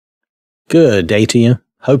Good day to you.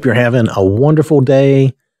 Hope you're having a wonderful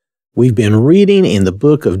day. We've been reading in the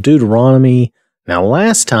book of Deuteronomy. Now,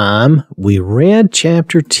 last time we read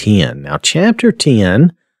chapter 10. Now, chapter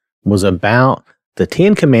 10 was about the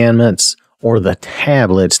 10 Commandments, or the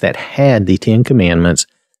tablets that had the 10 Commandments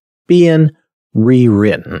being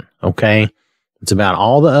rewritten, okay? It's about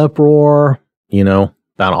all the uproar,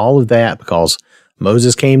 about all of that, because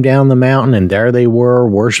Moses came down the mountain and there they were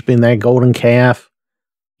worshiping that golden calf,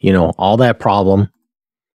 all that problem.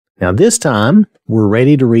 Now this time, we're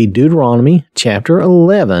ready to read Deuteronomy chapter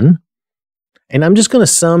 11, and I'm just going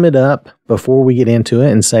to sum it up before we get into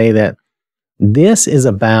it and say that this is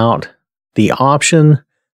about the option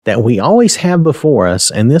that we always have before us,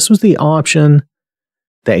 and this was the option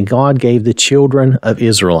that God gave the children of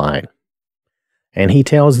Israelite. And he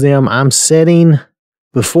tells them, I'm setting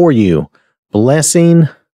before you blessing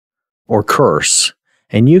or curse,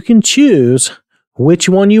 and you can choose which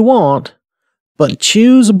one you want, but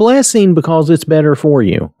choose blessing because it's better for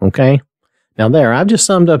you, okay? Now there, I've just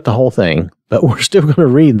summed up the whole thing, but we're still going to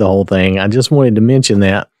read the whole thing. I just wanted to mention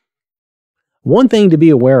that. One thing to be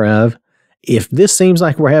aware of, if this seems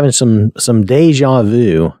like we're having some deja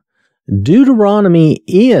vu, Deuteronomy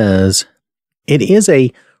is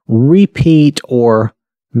a repeat or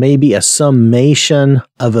maybe a summation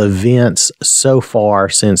of events so far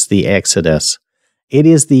since the Exodus. It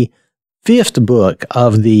is the fifth book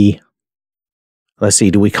of the, let's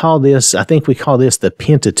see, I think we call this the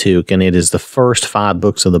Pentateuch, and it is the first 5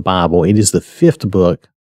 books of the Bible. It is the fifth book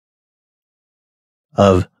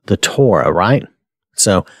of the Torah, right?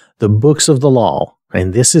 So the books of the law.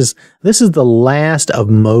 And this is the last of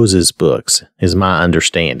Moses' books, is my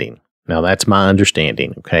understanding. Now that's my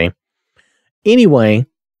understanding, okay? Anyway,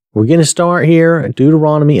 we're going to start here at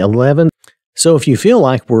Deuteronomy 11. So if you feel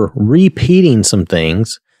like we're repeating some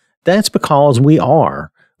things, that's because we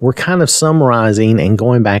are. We're kind of summarizing and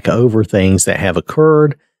going back over things that have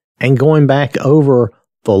occurred and going back over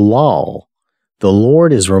the law. The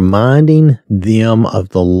Lord is reminding them of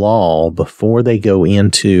the law before they go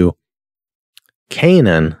into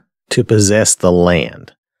Canaan to possess the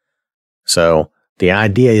land. So the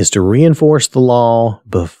idea is to reinforce the law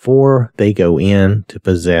before they go in to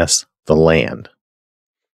possess the land.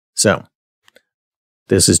 So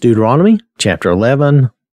this is Deuteronomy chapter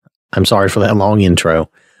 11. I'm sorry for that long intro.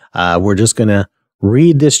 We're just going to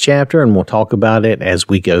read this chapter and we'll talk about it as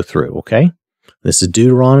we go through, okay? This is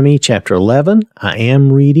Deuteronomy chapter 11. I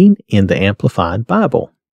am reading in the Amplified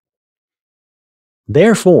Bible.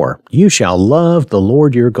 Therefore, you shall love the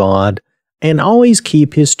Lord your God and always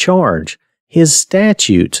keep his charge, his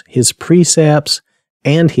statutes, his precepts,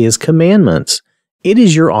 and his commandments. It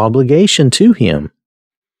is your obligation to him.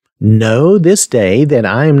 Know this day that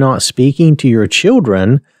I am not speaking to your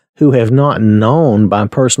children who have not known by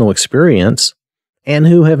personal experience and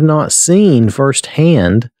who have not seen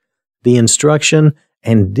firsthand the instruction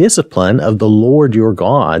and discipline of the Lord your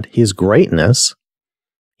God, his greatness,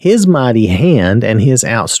 his mighty hand and his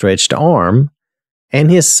outstretched arm,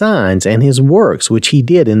 and his signs and his works which he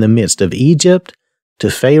did in the midst of Egypt,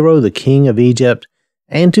 to Pharaoh the king of Egypt,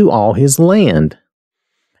 and to all his land,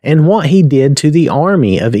 and what he did to the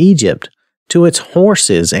army of Egypt, to its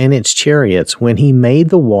horses and its chariots, when he made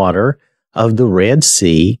the water of the Red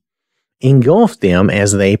Sea engulf them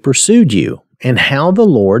as they pursued you, and how the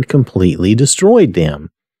Lord completely destroyed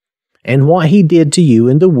them, and what he did to you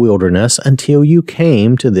in the wilderness until you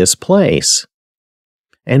came to this place,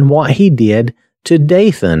 and what he did to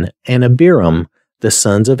Dathan and Abiram, the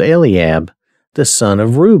sons of Eliab, the son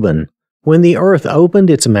of Reuben, when the earth opened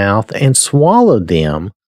its mouth and swallowed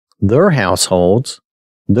them, their households,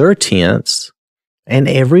 their tents, and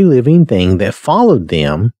every living thing that followed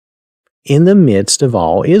them, in the midst of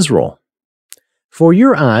all Israel. For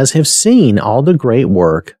your eyes have seen all the great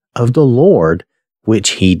work of the Lord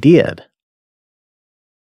which he did.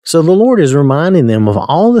 So the Lord is reminding them of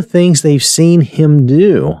all the things they've seen him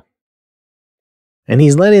do. And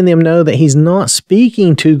he's letting them know that he's not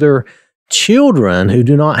speaking to their children who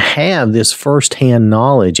do not have this firsthand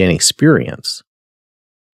knowledge and experience.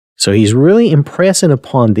 So he's really impressing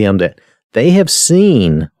upon them that they have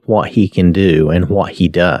seen what he can do and what he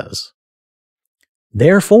does.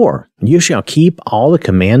 Therefore, you shall keep all the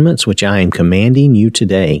commandments which I am commanding you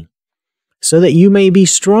today, so that you may be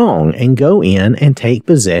strong and go in and take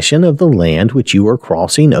possession of the land which you are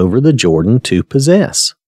crossing over the Jordan to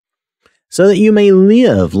possess, so that you may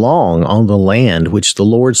live long on the land which the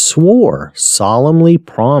Lord solemnly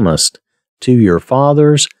promised to your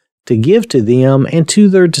fathers to give to them and to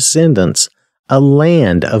their descendants, a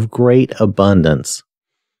land of great abundance,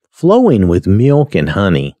 flowing with milk and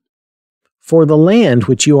honey. For the land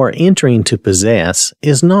which you are entering to possess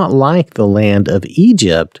is not like the land of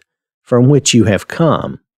Egypt from which you have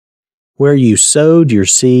come, where you sowed your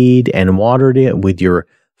seed and watered it with your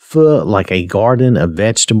foot like a garden of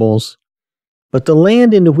vegetables. But the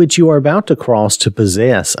land into which you are about to cross to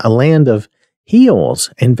possess, a land of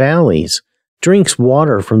hills and valleys, drinks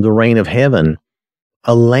water from the rain of heaven,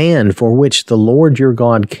 a land for which the Lord your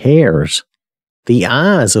God cares. The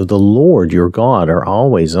eyes of the Lord your God are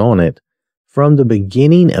always on it, from the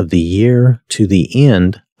beginning of the year to the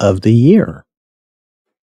end of the year.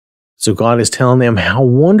 So God is telling them how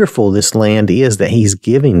wonderful this land is that He's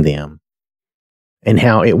giving them, and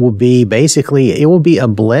how it will be a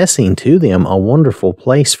blessing to them, a wonderful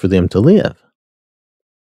place for them to live.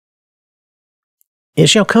 It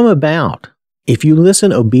shall come about, if you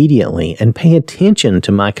listen obediently and pay attention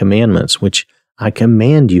to my commandments, which I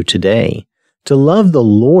command you today, to love the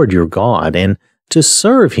Lord your God and to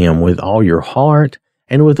serve Him with all your heart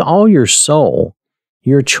and with all your soul,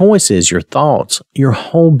 your choices, your thoughts, your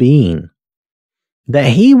whole being, that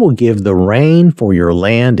He will give the rain for your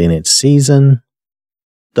land in its season,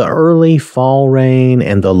 the early fall rain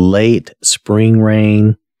and the late spring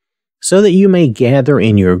rain, so that you may gather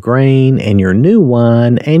in your grain and your new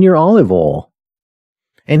wine and your olive oil.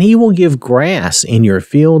 And He will give grass in your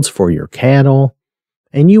fields for your cattle,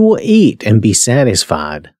 and you will eat and be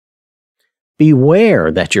satisfied.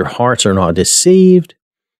 Beware that your hearts are not deceived,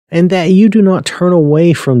 and that you do not turn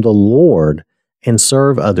away from the Lord and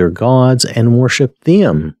serve other gods and worship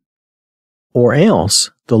them. Or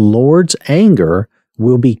else the Lord's anger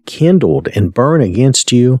will be kindled and burn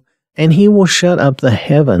against you, and He will shut up the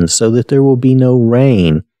heavens so that there will be no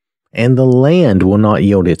rain, and the land will not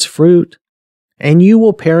yield its fruit, and you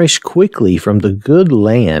will perish quickly from the good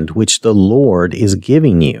land which the Lord is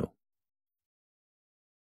giving you.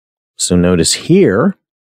 So notice here,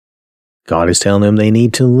 God is telling them they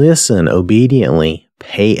need to listen obediently,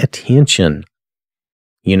 pay attention,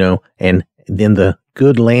 and then the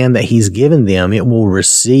good land that He's given them, it will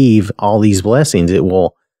receive all these blessings. It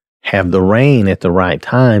will have the rain at the right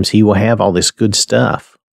times. He will have all this good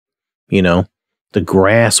stuff. The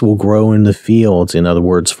grass will grow in the fields, in other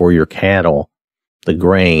words, for your cattle, the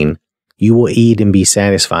grain. You will eat and be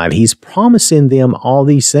satisfied. He's promising them all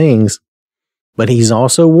these things. But He's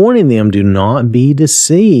also warning them, do not be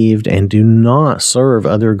deceived and do not serve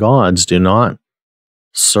other gods. Do not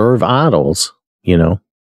serve idols,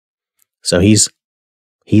 So He's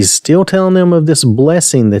still telling them of this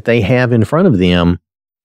blessing that they have in front of them,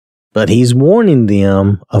 but He's warning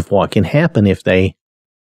them of what can happen if they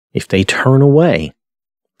turn away.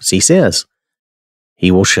 As He says, He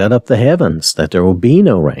will shut up the heavens, that there will be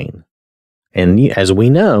no rain. And as we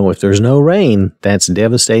know, if there's no rain, that's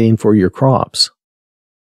devastating for your crops.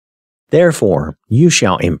 Therefore, you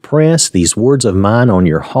shall impress these words of mine on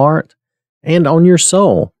your heart and on your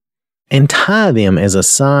soul, and tie them as a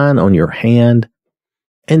sign on your hand,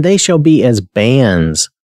 and they shall be as bands,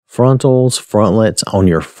 frontlets on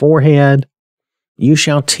your forehead. You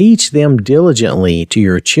shall teach them diligently to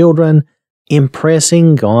your children,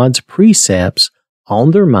 impressing God's precepts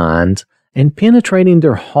on their minds and penetrating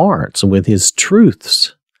their hearts with His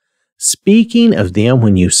truths, speaking of them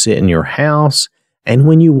when you sit in your house, and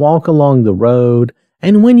when you walk along the road,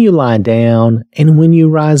 and when you lie down, and when you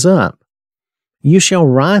rise up. You shall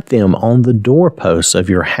write them on the doorposts of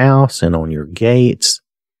your house and on your gates,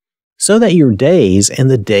 so that your days and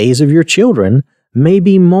the days of your children may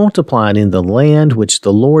be multiplied in the land which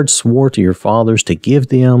the Lord swore to your fathers to give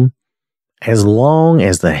them, as long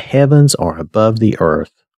as the heavens are above the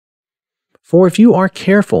earth. For if you are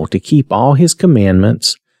careful to keep all His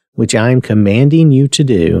commandments, which I am commanding you to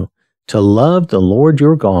do, to love the Lord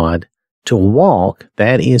your God, to walk,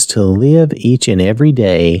 that is to live each and every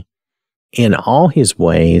day, in all His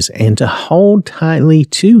ways, and to hold tightly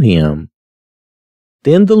to Him,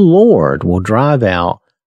 then the Lord will drive out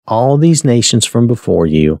all these nations from before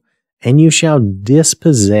you, and you shall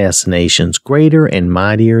dispossess nations greater and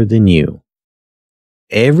mightier than you.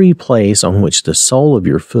 Every place on which the sole of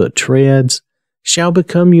your foot treads shall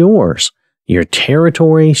become yours. Your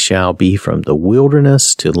territory shall be from the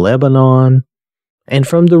wilderness to Lebanon, and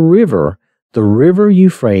from the river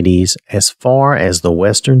Euphrates, as far as the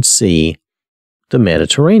western sea, the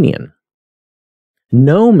Mediterranean.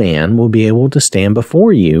 No man will be able to stand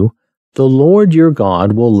before you. The Lord your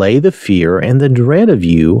God will lay the fear and the dread of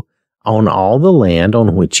you on all the land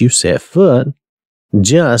on which you set foot,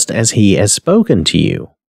 just as He has spoken to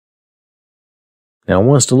you. Now I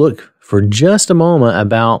want us to look for just a moment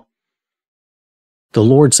about the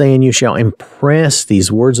Lord saying, you shall impress these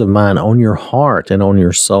words of mine on your heart and on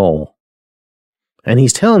your soul. And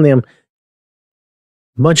He's telling them,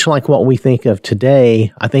 much like what we think of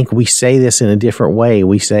today, I think we say this in a different way.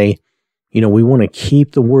 We say, we want to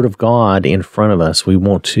keep the Word of God in front of us. We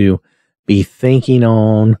want to be thinking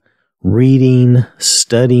on, reading,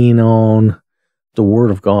 studying on the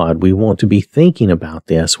Word of God. We want to be thinking about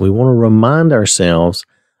this. We want to remind ourselves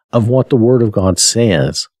of what the Word of God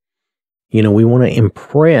says. We want to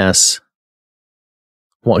impress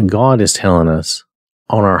what God is telling us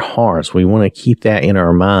on our hearts. We want to keep that in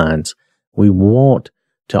our minds. We want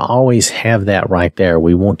to always have that right there.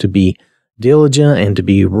 We want to be diligent and to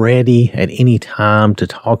be ready at any time to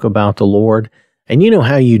talk about the Lord. And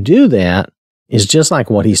how you do that is just like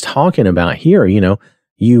what he's talking about here.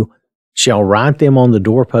 You shall write them on the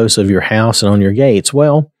doorposts of your house and on your gates.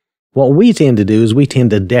 Well, what we tend to do is we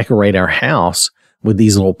tend to decorate our house with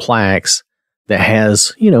these little plaques that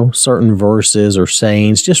has, certain verses or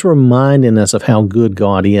sayings, just reminding us of how good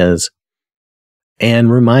God is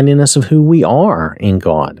and reminding us of who we are in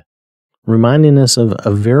God, reminding us of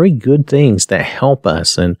very good things that help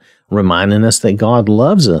us and reminding us that God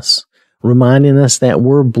loves us, reminding us that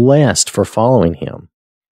we're blessed for following Him.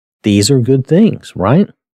 These are good things, right?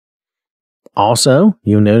 Also,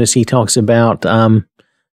 you'll notice he talks about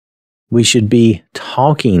we should be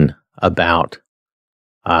talking about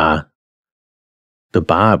the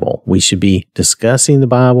Bible. We should be discussing the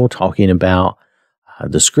Bible, talking about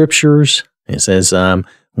the Scriptures. It says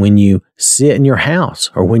when you sit in your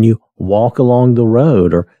house, or when you walk along the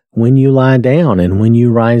road, or when you lie down and when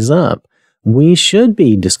you rise up, we should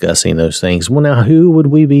be discussing those things. Well, now, who would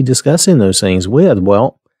we be discussing those things with?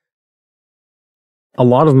 Well, a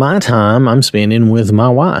lot of my time I'm spending with my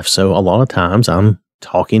wife, so a lot of times I'm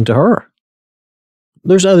talking to her.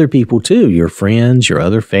 There's other people too, your friends, your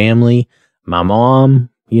other family, my mom,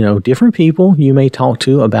 different people you may talk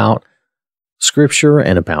to about Scripture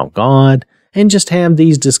and about God, and just have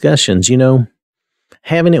these discussions.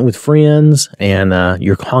 Having it with friends and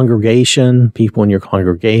your congregation, people in your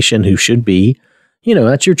congregation who should be,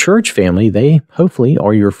 that's your church family. They hopefully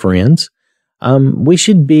are your friends. We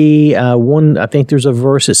should be I think there's a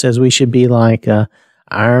verse that says we should be like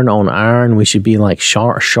iron on iron. We should be like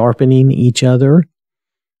sharpening each other.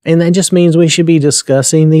 And that just means we should be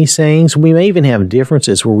discussing these things. We may even have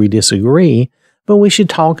differences where we disagree, but we should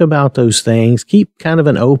talk about those things, keep kind of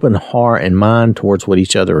an open heart and mind towards what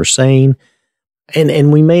each other are saying.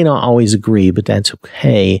 And we may not always agree, but that's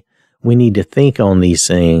okay. We need to think on these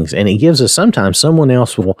things. And it gives us, sometimes someone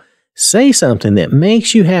else will say something that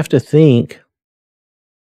makes you have to think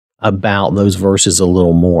about those verses a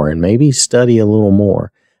little more and maybe study a little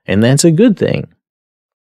more. And that's a good thing.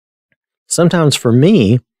 Sometimes for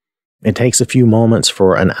me, it takes a few moments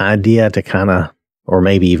for an idea to kind of, or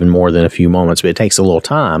maybe even more than a few moments, but it takes a little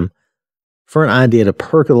time for an idea to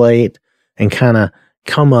percolate and kind of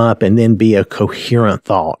come up and then be a coherent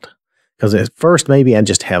thought. Because at first, maybe I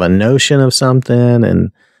just have a notion of something,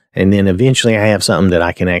 and then eventually I have something that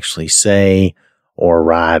I can actually say or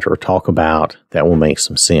write or talk about that will make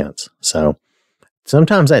some sense. So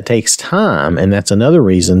sometimes that takes time, and that's another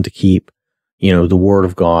reason to keep, the Word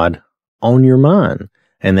of God on your mind.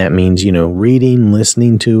 And that means, reading,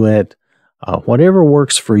 listening to it, whatever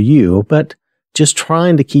works for you, but just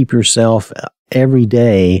trying to keep yourself every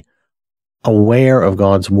day aware of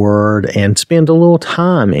God's Word and spend a little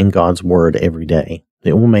time in God's Word every day.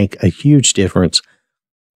 It will make a huge difference.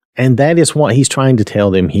 And that is what he's trying to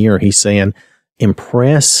tell them here. He's saying,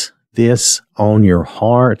 impress this on your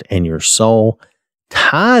heart and your soul.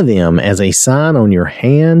 Tie them as a sign on your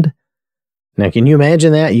hand. Now, can you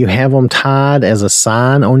imagine that? You have them tied as a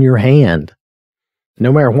sign on your hand.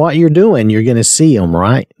 No matter what you're doing, you're going to see them,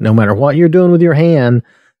 right? No matter what you're doing with your hand,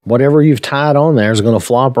 whatever you've tied on there is going to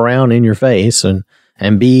flop around in your face and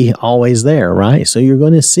be always there, right? So you're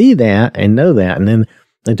going to see that and know that. And then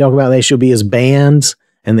they talk about they should be as bands,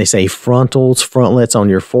 and they say frontlets on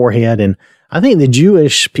your forehead. And I think the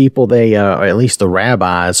Jewish people, they, or at least the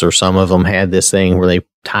rabbis or some of them, had this thing where they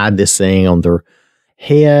tied this thing on their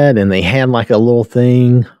head, and they had like a little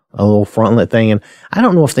thing, a little frontlet thing. And I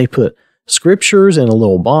don't know if they put scriptures in a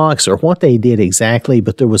little box or what they did exactly,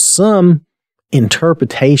 but there was some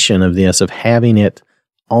interpretation of this, of having it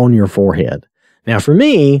on your forehead. Now, for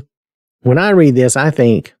me, when I read this, I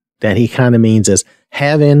think that he kind of means as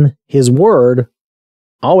having his word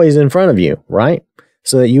always in front of you, right?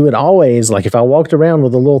 So that you would always, like if I walked around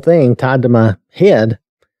with a little thing tied to my head,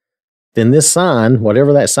 then this sign,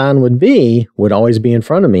 whatever that sign would be, would always be in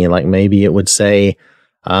front of me. Like maybe it would say,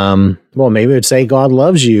 maybe it would say God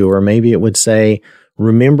loves you, or maybe it would say,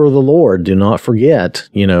 remember the Lord, do not forget,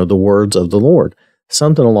 the words of the Lord.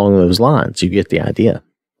 Something along those lines. You get the idea.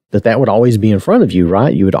 That would always be in front of you,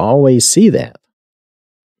 right? You would always see that.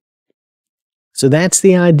 So that's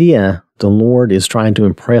the idea the Lord is trying to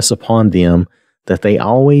impress upon them, that they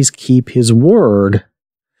always keep His word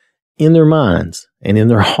in their minds and in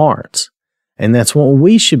their hearts. And that's what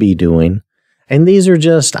we should be doing. And these are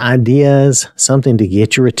just ideas, something to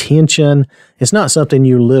get your attention. It's not something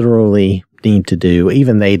you literally need to do.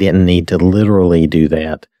 Even they didn't need to literally do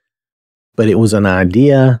that. But it was an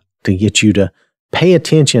idea to get you to pay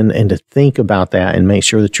attention and to think about that and make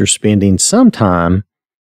sure that you're spending some time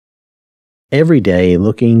every day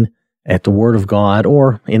looking at the Word of God.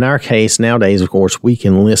 Or in our case, nowadays, of course, we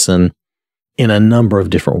can listen in a number of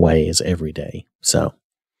different ways every day. So,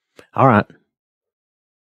 all right.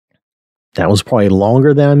 That was probably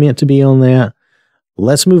longer than I meant to be on that.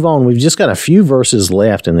 Let's move on. We've just got a few verses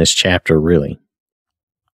left in this chapter, really.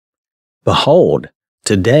 Behold,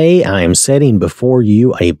 today I am setting before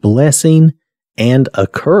you a blessing and a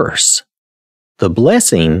curse. The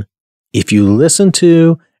blessing, if you listen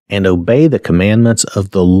to and obey the commandments of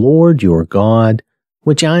the Lord your God,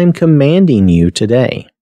 which I am commanding you today.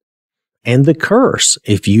 And the curse,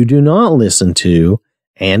 if you do not listen to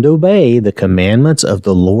and obey the commandments of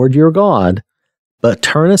the Lord your God, but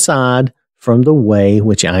turn aside from the way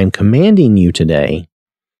which I am commanding you today,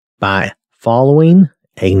 by following,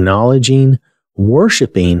 acknowledging,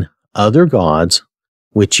 worshiping other gods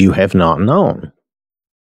which you have not known.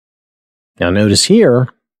 Now notice here,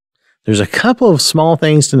 there's a couple of small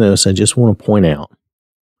things to notice I just want to point out.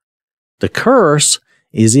 The curse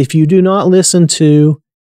is if you do not listen to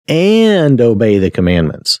and obey the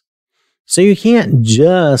commandments. So you can't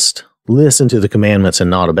just listen to the commandments and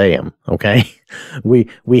not obey them, okay? We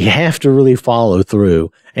have to really follow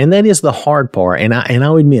through, and that is the hard part. And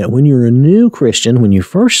I'll admit, when you're a new Christian, when you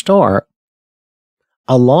first start,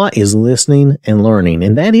 a lot is listening and learning,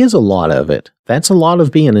 and that is a lot of it. That's a lot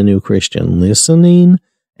of being a new Christian, listening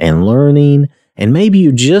and learning, and maybe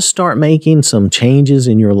you just start making some changes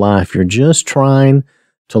in your life. You're just trying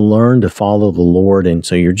to learn to follow the Lord, and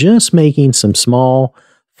so you're just making some small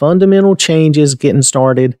fundamental changes, getting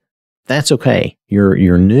started. That's okay.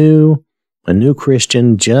 You're new, a new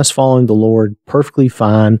Christian, just following the Lord, perfectly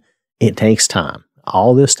fine. It takes time.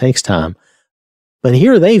 All this takes time. But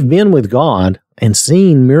here they've been with God and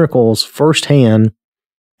seen miracles firsthand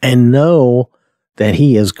and know that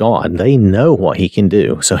He is God. They know what He can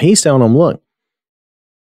do. So He's telling them, look,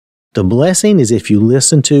 the blessing is if you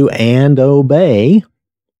listen to and obey.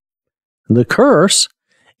 The curse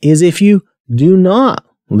is if you do not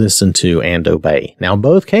listen to and obey. Now,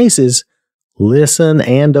 both cases, listen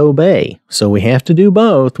and obey. So we have to do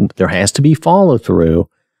both. There has to be follow through.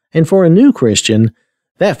 And for a new Christian,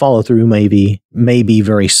 that follow through may be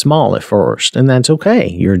very small at first, and that's okay.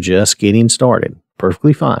 You're just getting started.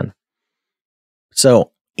 Perfectly fine.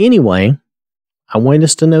 So anyway, I want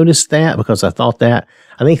us to notice that because I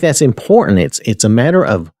think that's important. It's a matter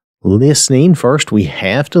of listening. First, we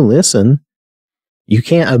have to listen. You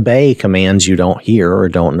can't obey commands you don't hear or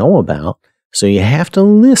don't know about. So you have to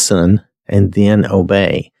listen and then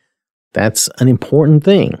obey. That's an important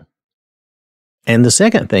thing. And the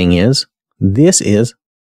second thing is, this is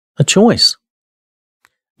a choice.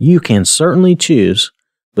 You can certainly choose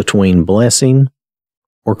between blessing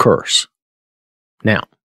or curse. Now,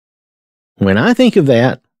 when I think of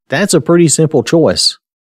that, that's a pretty simple choice.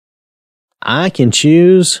 I can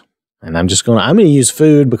choose, and I'm going to use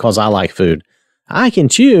food because I like food. I can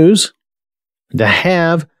choose to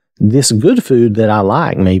have this good food that I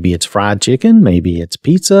like. Maybe it's fried chicken, maybe it's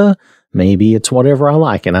pizza, maybe it's whatever I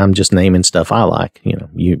like, and I'm just naming stuff I like. You know,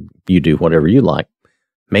 you do whatever you like.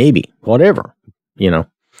 Maybe, whatever, you know.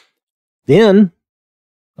 Then,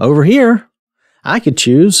 over here, I could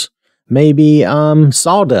choose maybe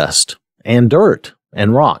sawdust and dirt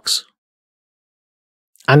and rocks.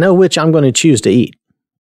 I know which I'm going to choose to eat.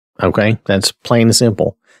 Okay, that's plain and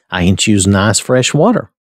simple. I can choose nice fresh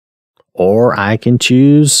water, or I can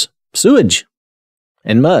choose sewage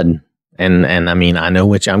and mud. And I mean, I know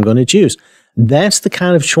which I'm going to choose. That's the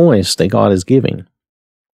kind of choice that God is giving.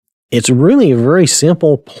 It's really a very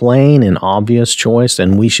simple, plain, and obvious choice,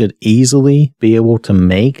 and we should easily be able to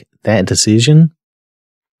make that decision.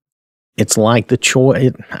 It's like the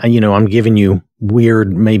choice, I'm giving you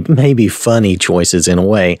weird, maybe funny choices in a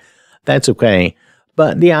way. That's okay.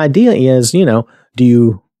 But the idea is,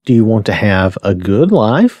 do you want to have a good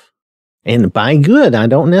life? And by good, I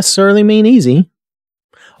don't necessarily mean easy.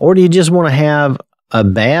 Or do you just want to have a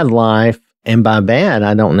bad life? And by bad,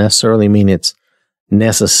 I don't necessarily mean it's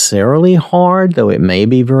necessarily hard, though it may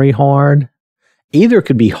be very hard. Either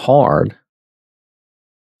could be hard.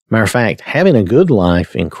 Matter of fact, having a good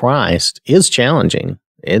life in Christ is challenging.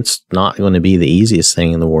 It's not going to be the easiest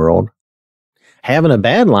thing in the world. Having a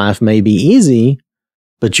bad life may be easy,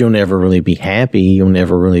 but you'll never really be happy. You'll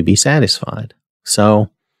never really be satisfied. So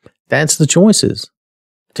that's the choices.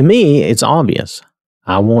 To me, it's obvious.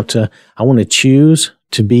 I want to choose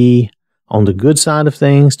to be on the good side of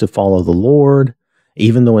things, to follow the Lord.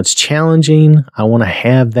 Even though it's challenging, I want to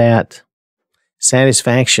have that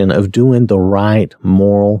satisfaction of doing the right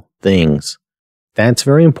moral things. That's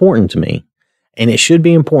very important to me. And it should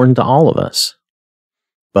be important to all of us.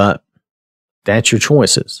 But that's your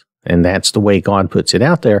choices. And that's the way God puts it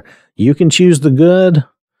out there. You can choose the good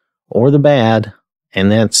or the bad,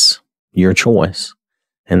 and that's your choice.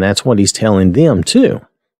 And that's what he's telling them too.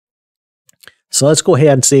 So let's go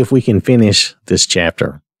ahead and see if we can finish this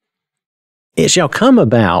chapter. It shall come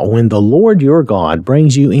about when the Lord your God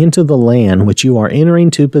brings you into the land which you are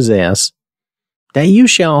entering to possess, that you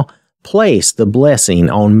shall place the blessing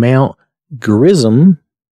on Mount Gerizim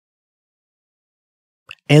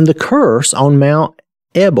and the curse on Mount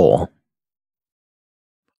Ebal.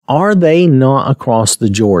 Are they not across the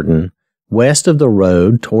Jordan, west of the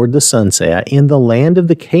road toward the sunset, in the land of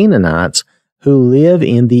the Canaanites who live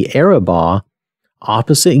in the Arabah,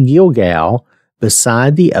 opposite Gilgal,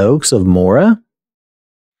 beside the oaks of Moreh?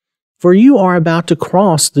 For you are about to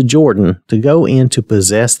cross the Jordan to go in to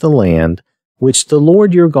possess the land which the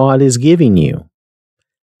Lord your God is giving you.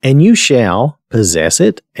 And you shall possess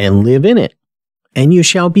it and live in it. And you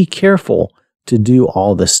shall be careful to do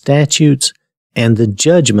all the statutes and the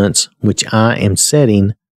judgments which I am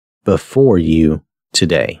setting before you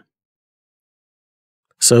today.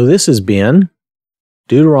 So this has been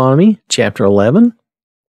Deuteronomy chapter 11.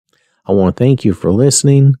 I want to thank you for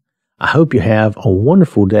listening. I hope you have a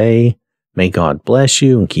wonderful day. May God bless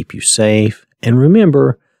you and keep you safe. And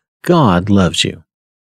remember, God loves you.